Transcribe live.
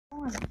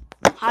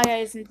Hi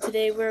guys, and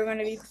today we're going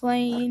to be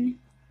playing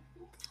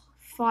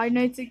Five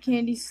Nights at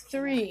Candy's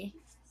 3.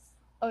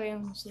 Okay,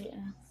 let me see it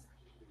now.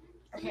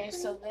 Okay,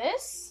 so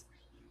this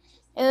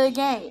is a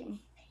game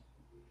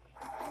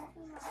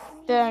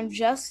that I'm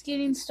just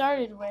getting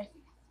started with.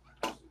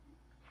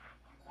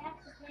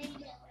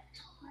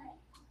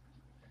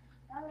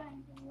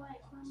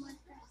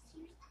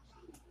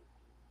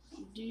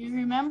 Do you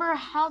remember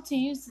how to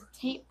use the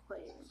tape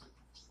player?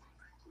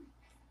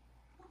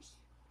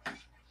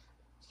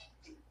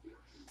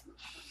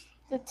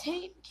 The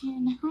tape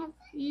can help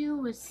you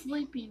with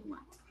sleeping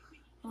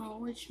well,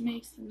 which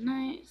makes the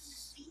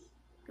nights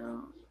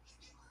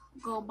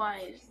go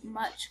by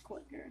much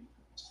quicker.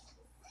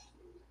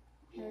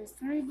 There's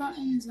 3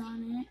 buttons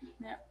on it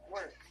that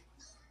work.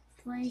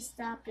 Play,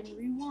 stop, and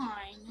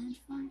rewind. And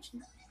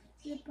function.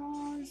 The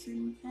pause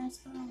and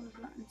fast forward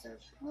buttons are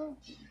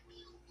broken,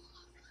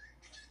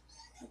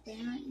 but they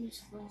aren't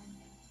useful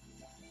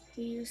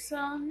to use.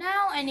 So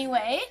now,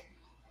 anyway,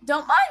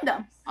 don't mind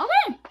them.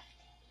 Okay.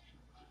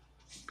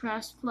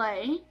 Press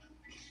play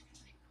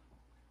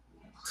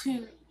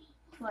to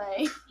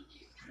play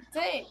the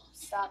tape.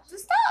 Stop to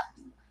stop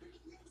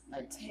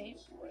the tape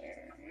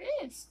where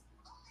it is.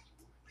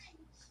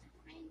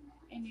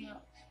 And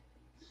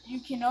you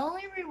can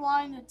only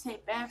rewind the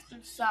tape after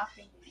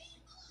stopping it.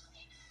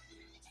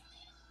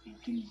 You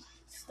can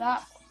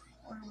stop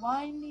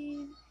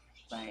rewinding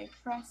by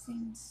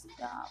pressing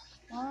stop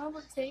while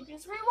the tape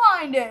is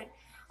rewinded.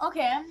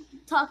 Okay, I'm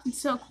talking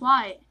so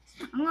quiet.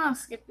 I'm gonna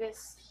skip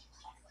this.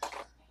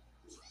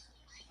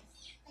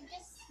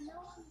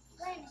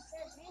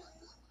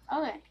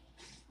 Okay.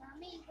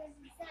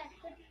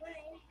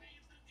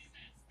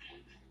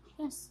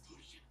 Yes.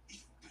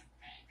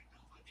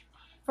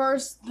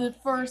 The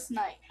first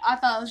night. I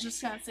thought I was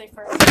just gonna say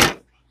first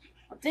night.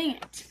 Oh, dang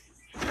it.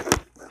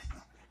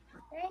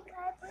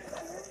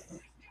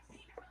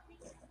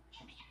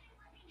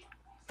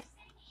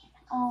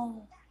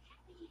 Oh.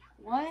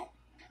 What?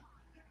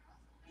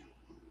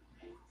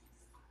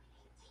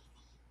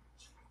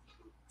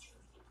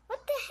 What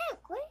the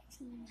heck? What is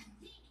he?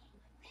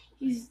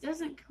 He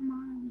doesn't come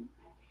on.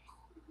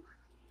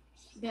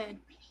 Dead.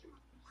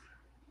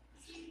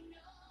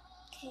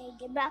 Okay,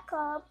 get back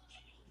up.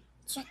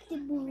 Check the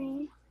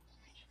boom.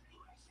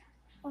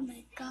 Oh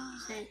my god.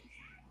 Dead.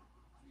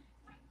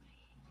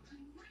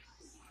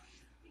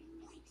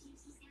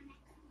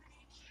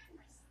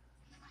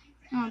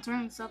 You want to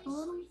turn this up a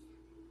little?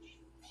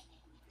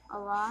 A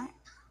lot?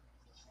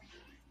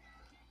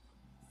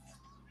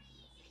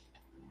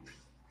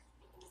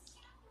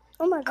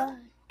 Oh my god.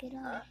 Get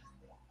up.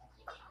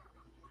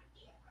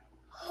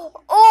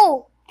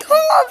 Oh! Come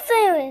on,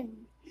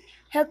 Farron!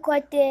 Heck,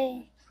 right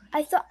there.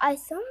 I saw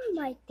him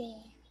right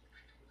there.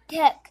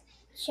 Check.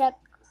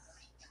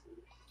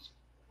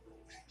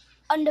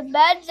 On the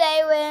bed,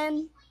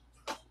 Zayn.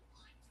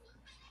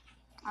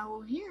 I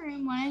will hear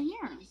him when I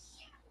hear him.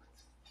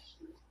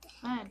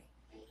 Bed.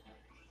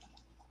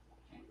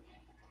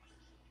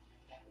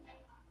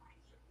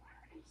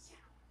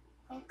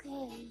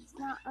 Okay, he's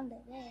not under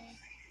there.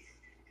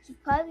 He's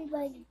probably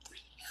by the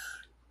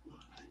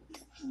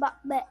back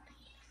bed.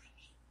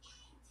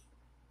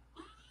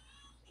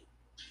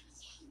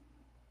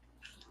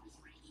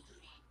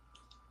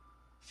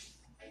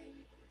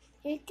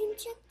 You can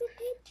check the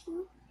tape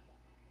too.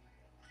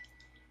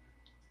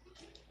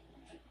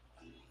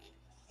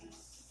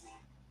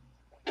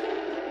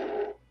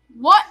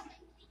 What?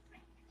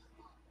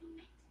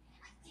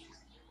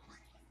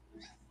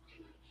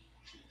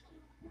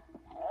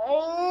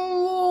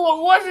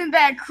 Oh, wasn't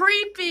that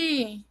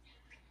creepy?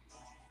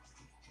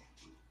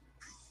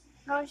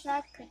 I wish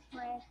I could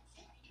play.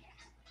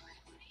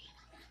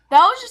 That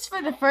was just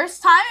for the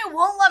first time. It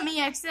won't let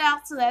me exit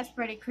out, so that's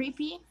pretty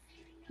creepy.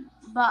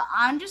 But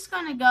I'm just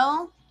gonna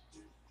go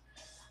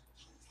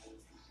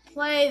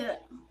play the.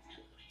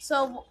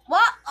 So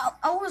what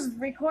I was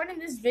recording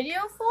this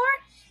video for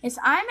is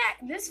I'm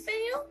at this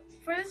video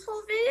for this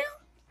whole video.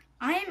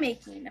 I am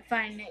making the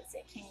Five Nights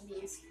at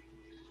Candy's.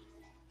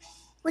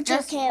 Which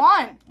Just okay.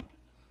 one.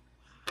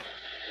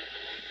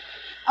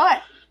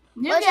 Okay.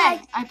 New Which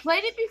game. I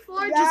played it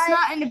before, just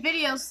not in the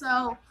video,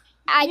 so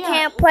I yeah.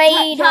 can't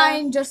play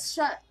Kind, just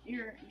shut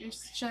your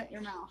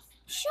mouth.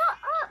 Shut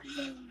up.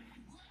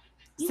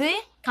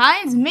 See?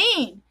 Kind's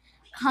mean.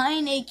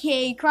 Kind,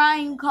 aka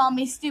crying, call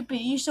me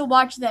stupid. You should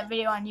watch that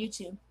video on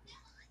YouTube.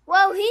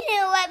 Well, he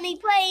didn't let me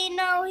play.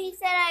 No, he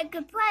said I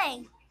could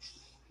play.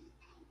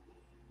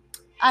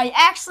 I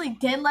actually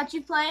did let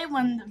you play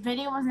when the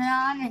video wasn't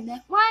on, and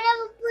then Why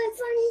never play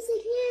Funny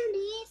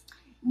Candies?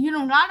 you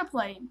don't gotta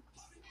play.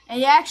 And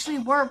you actually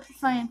were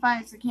playing Five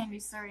Nights at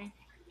Candy's 3.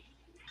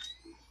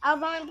 I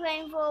was only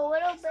playing for a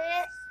little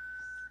bit.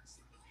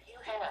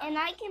 And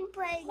I can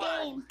play a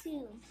game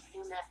too.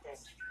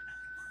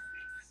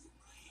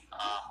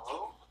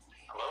 Hello?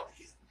 Hello?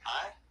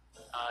 Hi?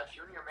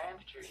 Junior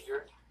manager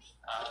here.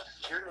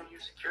 You're the new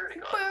security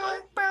guard,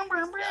 right?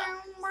 Yeah.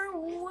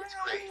 It's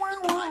great.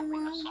 It's fine. We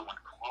have someone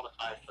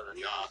qualified for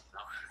the job. No?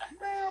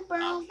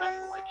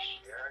 Definitely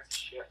share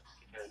shift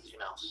because,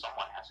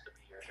 someone has to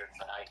be here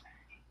tonight.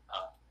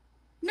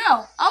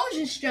 No, I was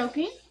just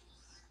joking.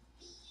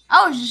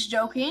 I was just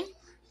joking.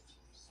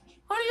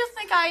 Who do you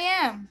think I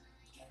am?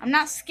 I'm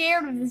not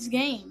scared of this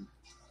game.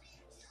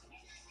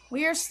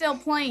 We are still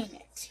playing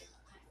it.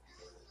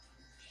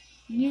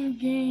 New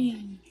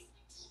game.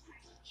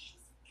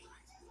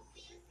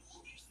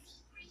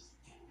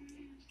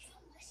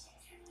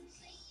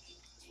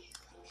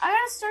 I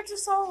gotta start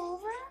this all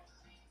over?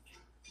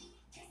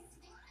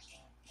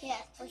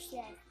 Yeah, for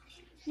sure.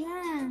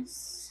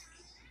 Yes.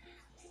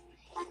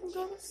 I can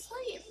go to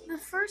sleep the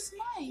first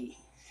night.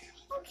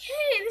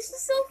 Okay, this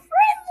is so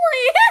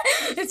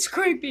friendly. It's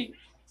creepy.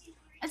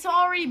 It's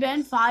already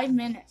been 5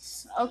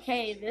 minutes.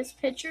 Okay, this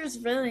picture is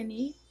really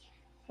neat,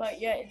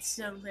 but yet it's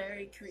still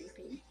very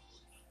creepy.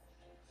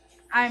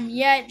 I'm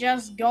yet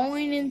just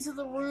going into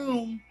the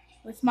room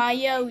with my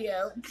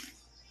yo-yo.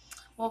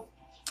 Well,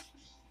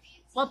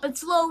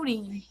 it's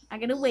loading. I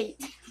gotta wait.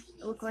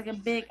 It looks like a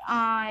big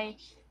eye.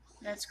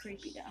 That's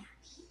creepy though.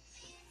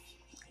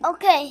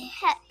 Okay,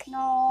 heck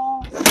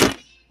no.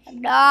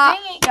 No.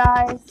 Dang it,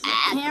 guys. The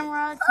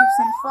camera keeps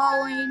on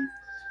falling.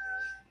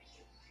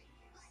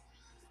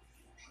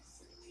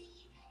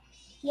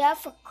 Yeah,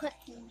 for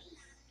clicking.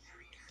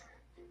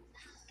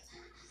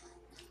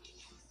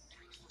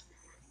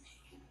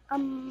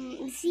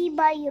 Is he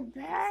by your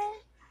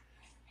bed?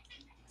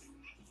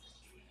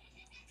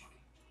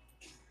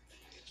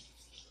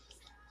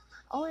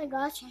 Oh my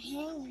gosh, I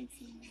hate when you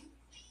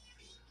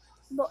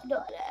but do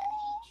that.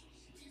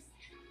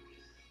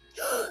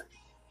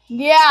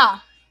 Yeah.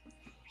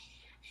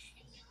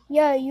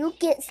 Yo, you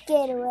get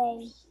scared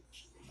away.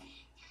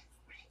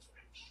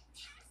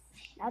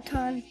 Now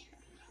turn.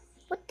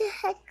 What the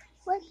heck?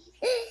 What?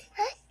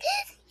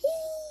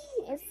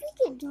 If we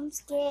get jump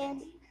scared,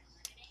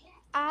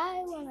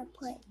 I wanna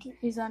play too.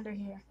 He's under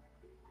here.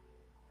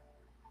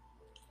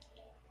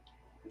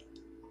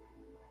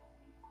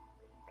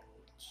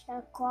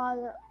 Check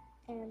all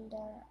and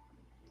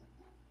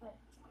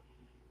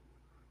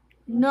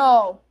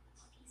No.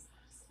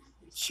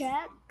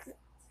 check.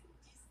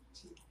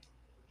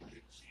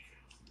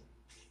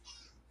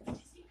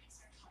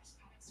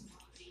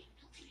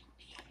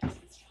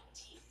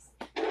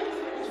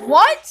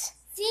 What?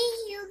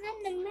 See, you're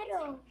in the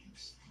middle.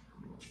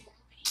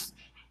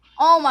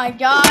 Oh my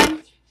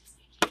god.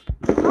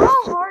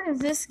 How hard is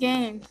this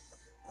game?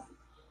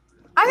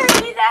 I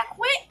gotta be that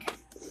quick.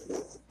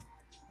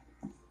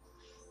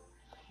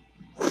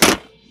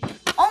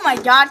 Oh my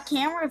god,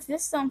 camera, if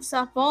this don't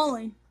stop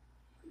falling.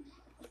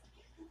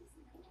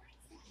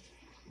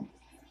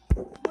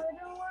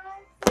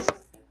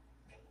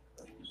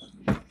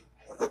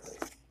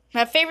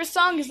 My favorite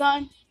song is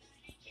on.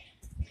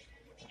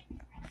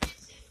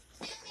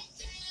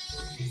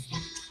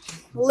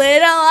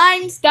 Little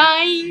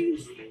Einstein,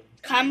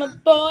 come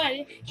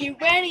aboard, get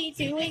ready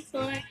to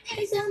explore.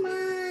 There's so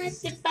much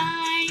to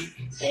find.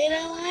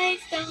 Little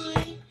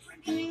Einstein,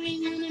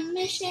 going on a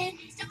mission.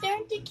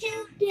 Start to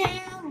count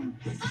down.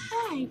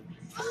 5,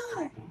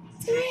 4,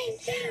 3,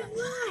 2,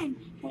 1.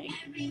 Wait.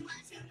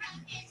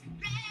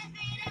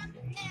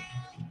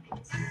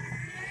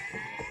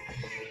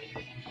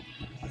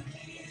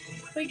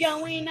 We're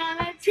going on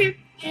a trip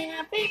in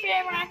a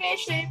favorite rocket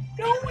ship,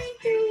 going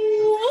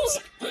through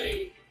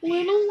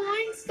Little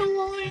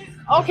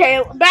Einstein.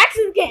 Okay, back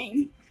to the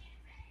game.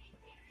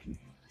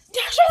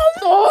 That's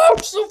all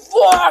the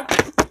fuck.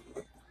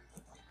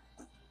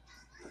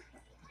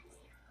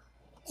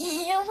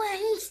 Little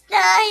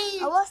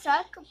Einstein. I wish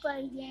I could play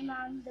a game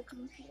on the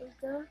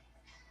computer.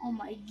 Oh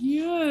my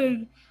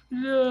god.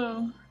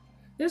 No.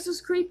 This is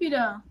creepy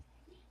though.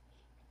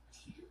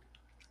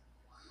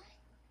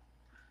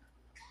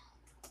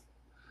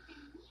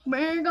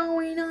 We're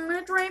going on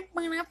a trip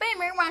in a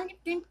favorite rocket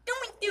ship,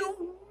 going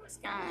through the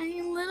sky,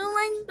 Little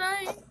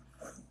Einstein.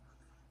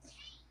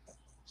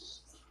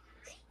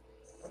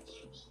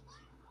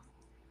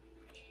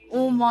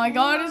 Oh my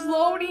god, it's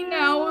loading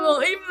now.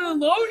 Well, even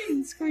the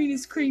loading screen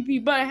is creepy,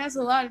 but it has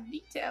a lot of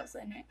details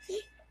in it.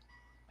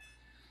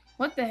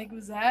 What the heck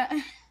was that?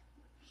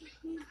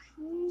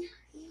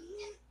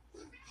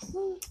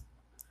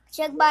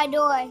 Check my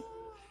door.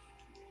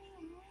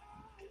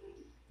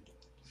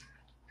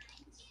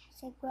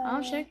 Check my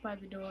I'll door. check by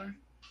the door.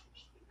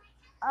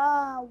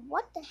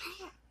 What the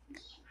heck?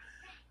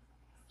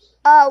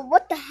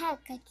 What the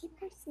heck? I keep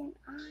pressing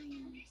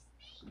I.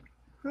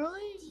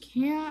 Really?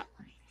 Can't.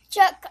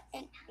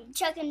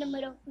 Check in the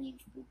middle,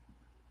 please.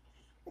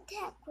 What the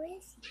heck? Where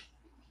is he?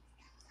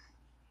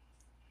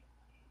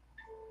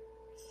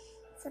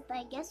 So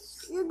I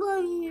guess we're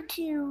going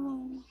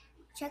to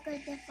check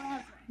right there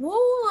forever.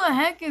 What the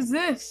heck is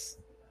this?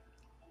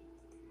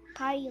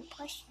 Part of your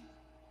question.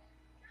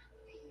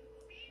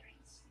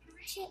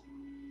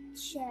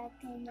 Check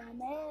in the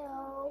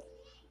mail.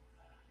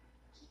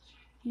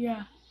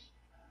 Yeah.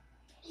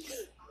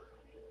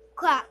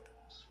 Clap.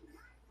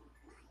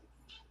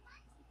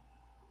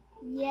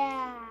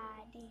 Yeah,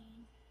 dude.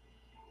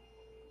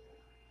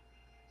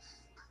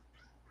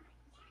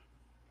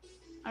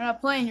 I'm not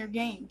playing your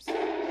games.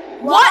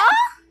 What?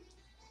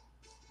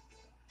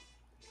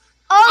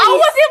 I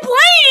wasn't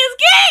playing his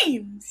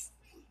games!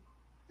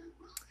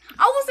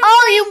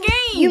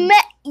 You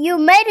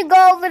made it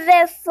go over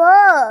there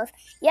first.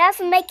 You have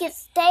to make it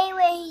stay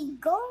where he's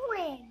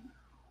going,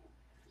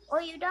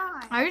 or you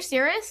die. Are you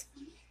serious?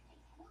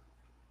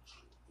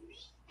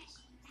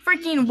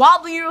 Freaking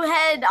wobble your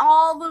head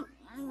all the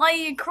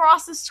way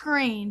across the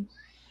screen.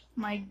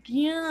 My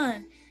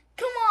God.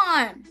 Come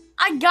on.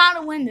 I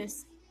gotta win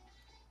this.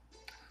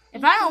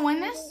 If I don't win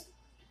this,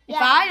 if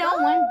I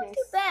don't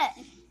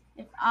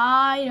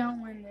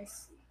win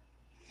this,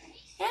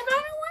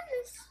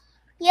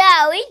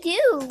 Yeah, we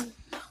do.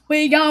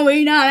 we know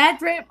that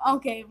trip.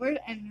 Okay, we're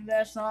ending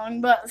that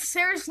song, but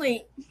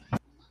seriously,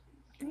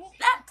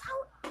 that's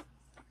how.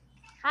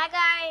 Hi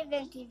guys,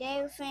 and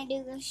today we're gonna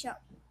do the show.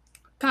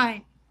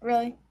 Kind,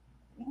 really.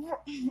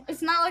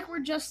 It's not like we're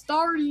just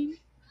starting.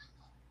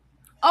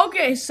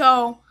 Okay,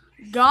 so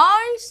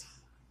guys,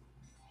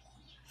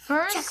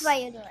 first, Check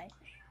what you're doing.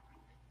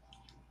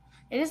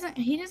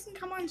 He doesn't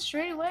come on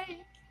straight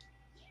away.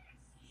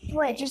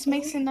 Wait, It just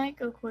makes the night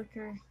go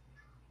quicker.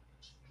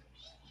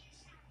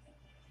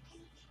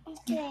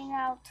 Okay,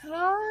 now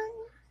turn.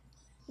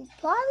 He's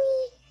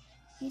probably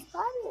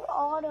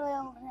all the way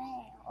over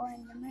there or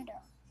in the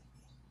middle.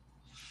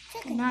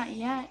 Check it. Not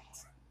yet.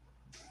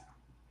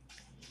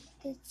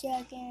 Just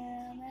checking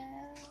him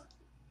out.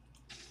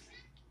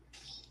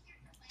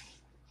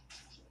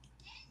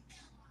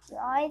 You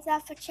always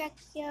have to check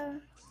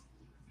your.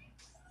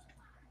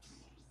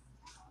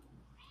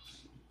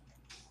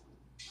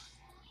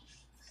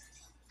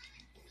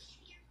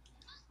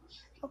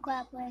 Oh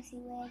crap, where's he?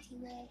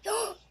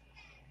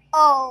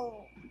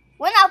 Oh,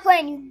 we're not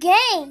playing new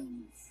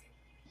games.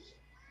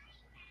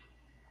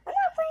 We're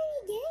not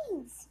playing new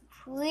games.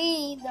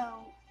 Please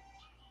don't.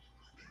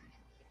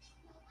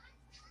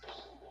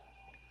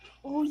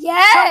 Oh,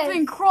 yes.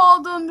 Something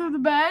crawled under the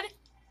bed.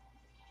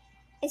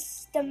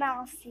 It's the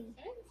mousey.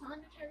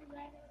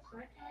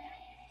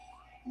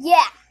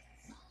 Yeah.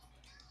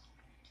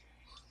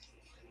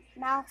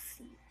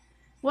 Mousey.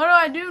 What do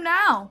I do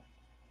now?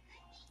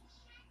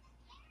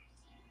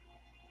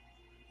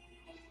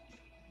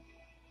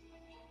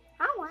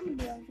 I want to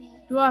be over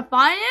here. Do I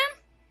find him?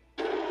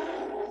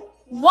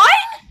 What?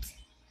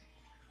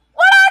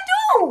 What'd I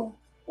do?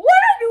 What'd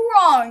I do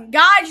wrong?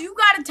 Guys, you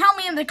gotta tell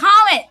me in the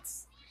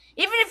comments.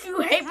 Even if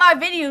you hate my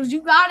videos,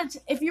 you gotta,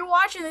 if you're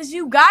watching this,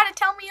 you gotta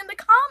tell me in the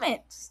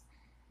comments.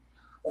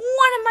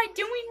 What am I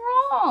doing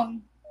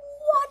wrong?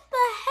 What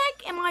the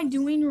heck am I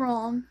doing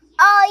wrong?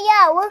 Oh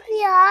yeah, look at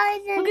your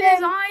eyes and Look at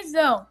his eyes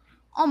though.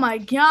 Oh my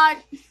God.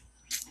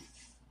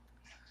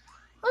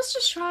 Let's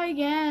just try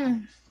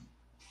again.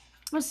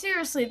 But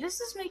seriously, this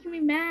is making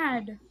me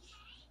mad.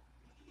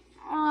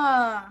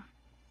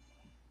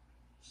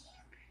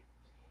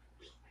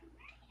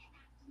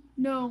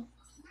 No.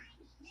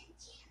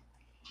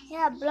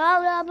 Yeah, blah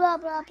blah blah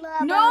blah blah.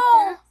 No.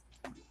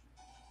 Blah.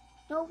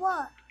 No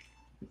what?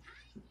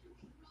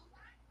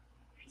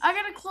 I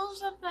gotta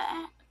close up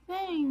the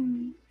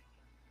thing.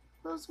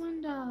 Close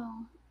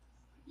window.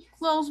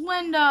 Close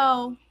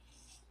window.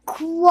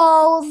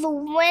 Close the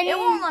window. It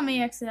won't let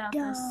me exit out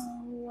this.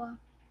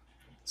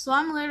 So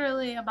I'm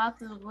literally about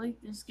to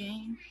delete this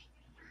game.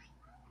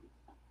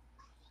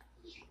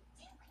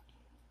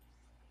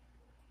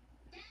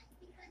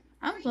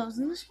 I'm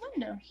closing this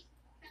window.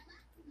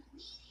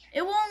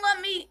 It won't let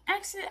me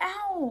exit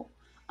out.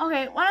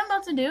 Okay, what I'm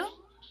about to do.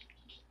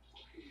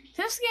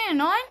 This is getting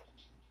annoying.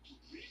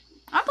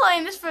 I'm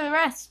playing this for the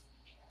rest.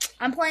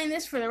 I'm playing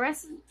this for the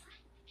rest of this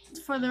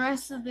for the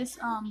rest of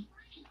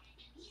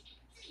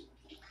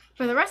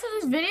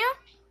this video,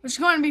 which is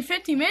going to be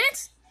 50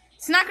 minutes.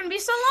 It's not going to be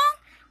so long.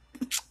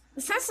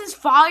 Since it's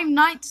Five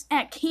Nights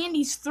at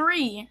Candy's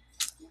 3,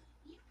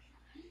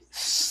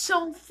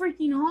 so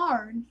freaking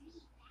hard.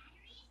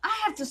 I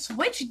have to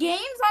switch games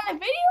on the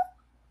video?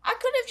 I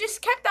could have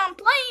just kept on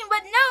playing,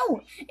 but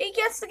no. It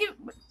gets to get...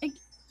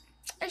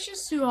 It's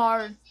just too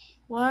hard.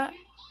 What?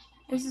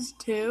 This is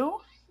 2?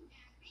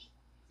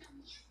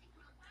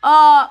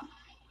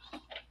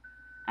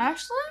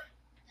 Actually?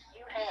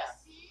 You have.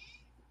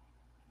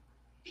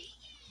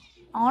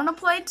 I want to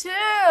play 2.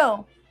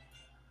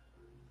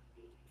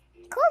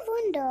 Close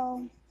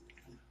window.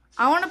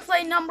 I want to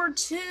play number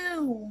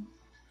 2.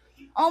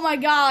 Oh my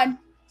God.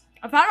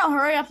 If I don't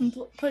hurry up and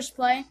push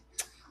play.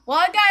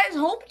 Well, guys,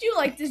 hope you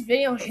like this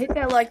video. Hit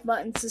that like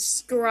button.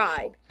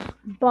 Subscribe.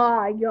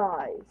 Bye,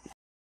 guys.